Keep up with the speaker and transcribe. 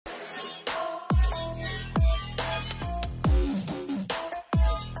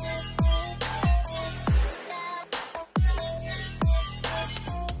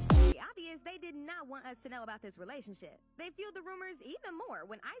know about this relationship. They fueled the rumors even more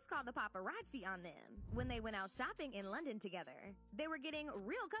when Ice called the paparazzi on them when they went out shopping in London together. They were getting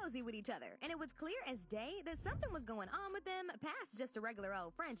real cozy with each other, and it was clear as day that something was going on with them past just a regular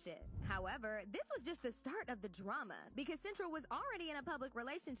old friendship. However, this was just the start of the drama because Central was already in a public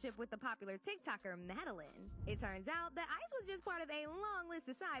relationship with the popular TikToker Madeline. It turns out that Ice was just part of a long list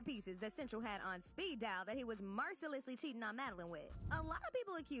of side pieces that Central had on speed dial that he was mercilessly cheating on Madeline with. A lot of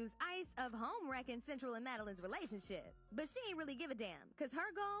people accuse Ice of home wrecking Central and Madeline's relationship, but she ain't really give a damn because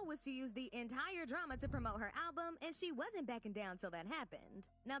her goal was to use the entire drama to promote her album, and she wasn't backing down till that happened.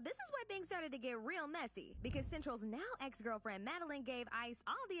 Now this is where things started to get real messy because Central's now ex-girlfriend Madeline gave Ice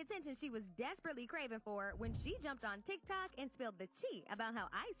all the attention she was desperately craving for when she jumped on TikTok and spilled the tea about how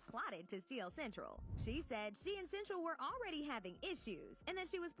Ice plotted to steal Central. She said she and Central were already having issues and that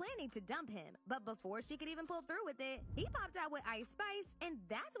she was planning to dump him, but before she could even pull through with it, he popped out with Ice Spice, and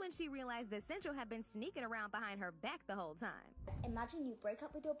that's when she realized that Central had been sneaking around behind her back the whole time. Imagine you break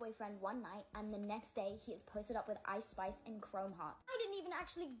up with your boyfriend one night and the next day he is posted up with Ice Spice and Chrome Heart. I didn't even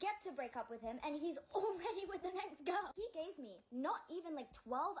actually get to break up with him and he's already with the next girl. He gave me not even like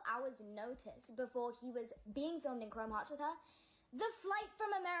 12 hours notice before he was being filmed in Chrome Hearts with her. The flight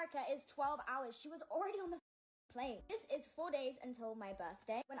from America is 12 hours. She was already on the plane. This is 4 days until my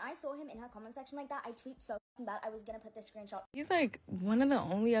birthday. When I saw him in her comment section like that, I tweaked so bad I was gonna put this screenshot. He's like one of the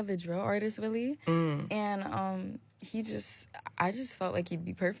only other drill artists really. And I just felt like he'd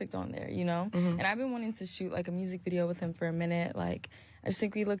be perfect on there, you know? And I've been wanting to shoot like a music video with him for a minute. Like, I just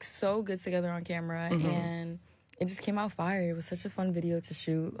think we look so good together on camera, and it just came out fire. It was such a fun video to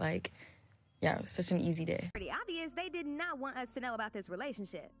shoot. Like, yeah, it was such an easy day. Pretty obvious they did not want us to know about this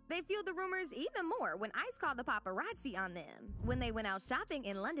relationship. They fueled the rumors even more when Ice called the paparazzi on them when they went out shopping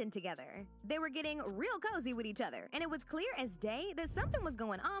in London together. They were getting real cozy with each other, and it was clear as day that something was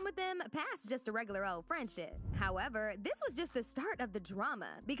going on with them past just a regular old friendship. However, this was just the start of the drama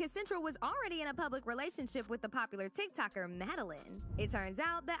because Central was already in a public relationship with the popular TikToker Madeline. It turns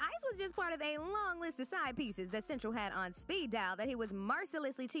out that Ice was just part of a long list of side pieces that Central had on speed dial that he was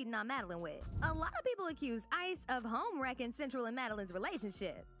mercilessly cheating on Madeline with. A lot of people accuse Ice of home wrecking Central and Madeline's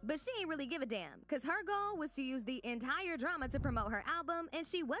relationship, but she ain't really give a damn because her goal was to use the entire drama to promote her album, and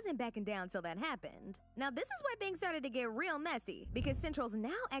she wasn't backing down till that happened. Now this is where things started to get real messy because Central's now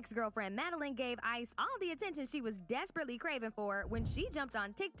ex-girlfriend Madeline gave Ice all the attention she was desperately craving for when she jumped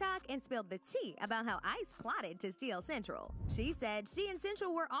on TikTok and spilled the tea about how Ice plotted to steal Central. She said she and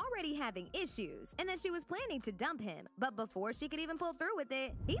Central were already having issues and that she was planning to dump him, but before she could even pull through with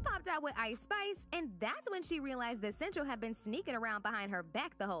it, he popped out with Ice Spice, and that's when she realized that Central had been sneaking around behind her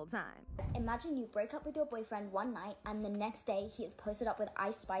back the whole time. Imagine you break up with your boyfriend one night and the next day he is posted up with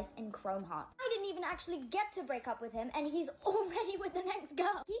Ice Spice and Chrome Heart. I didn't even actually get to break up with him and he's already with the next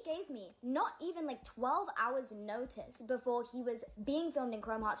girl. He gave me not even like 12 hours notice before he was being filmed in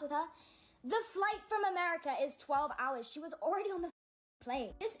Chrome Hearts with her. The flight from America is 12 hours. She was already on the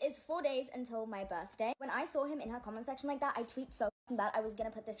plane. This is 4 days until my birthday. When I saw him in her comment section like that, I tweaked so bad I was gonna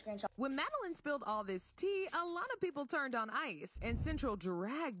put this screenshot. When Madeline spilled all this tea, a lot of people turned on Ice, and Central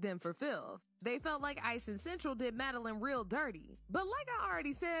dragged them for filth. They felt like Ice and Central did Madeline real dirty. But like I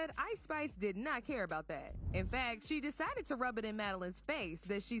already said, Ice Spice did not care about that. In fact, she decided to rub it in Madeline's face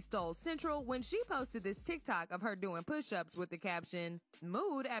that she stole Central when she posted this TikTok of her doing push-ups with the caption,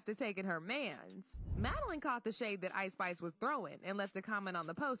 "Mood after taking her mans." Madeline caught the shade that Ice Spice was throwing and left a comment on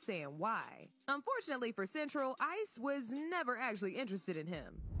the post saying why. Unfortunately for Central, Ice was never actually interested in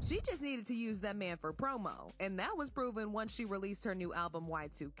him. She just needed to use that man for promo, and that was proven once she released her new album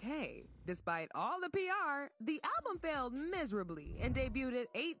Y2K. Despite all the PR, the album failed miserably and debuted at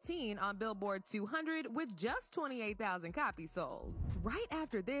 18 on Billboard 200 with just 28,000 copies sold. Right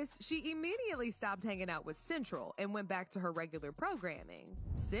after this, she immediately stopped hanging out with Central and went back to her regular programming.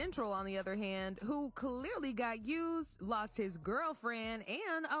 Central, on the other hand, who clearly got used, lost his girlfriend,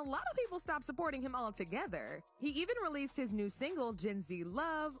 and a lot of people stopped supporting him altogether. He even released his new single, Gen Z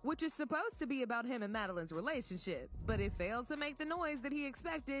Love, which is supposed to be about him and Madeline's relationship, but it failed to make the noise that he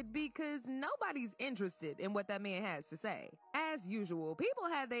expected because nobody's interested in what that man has to say. As usual, people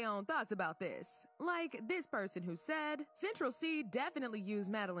had their own thoughts about this. Like this person who said, Central C definitely used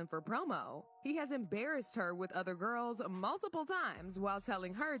Madeline for promo. He has embarrassed her with other girls multiple times while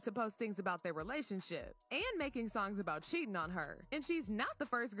telling her to post things about their relationship and making songs about cheating on her. And she's not the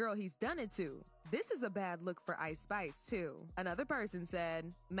first girl he's done it to. This is a bad look for Ice Spice, too. Another person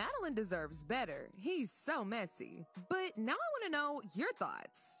said, Madeline deserves better. He's so messy. But now I want to know your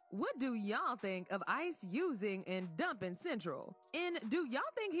thoughts. What do y'all think of Ice using and dumping Central? And do y'all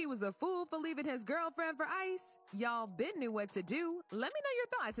think he was a fool for leaving his girlfriend for Ice? Y'all been knew what to do. Let me know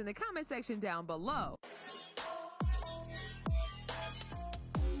your thoughts in the comment section down below.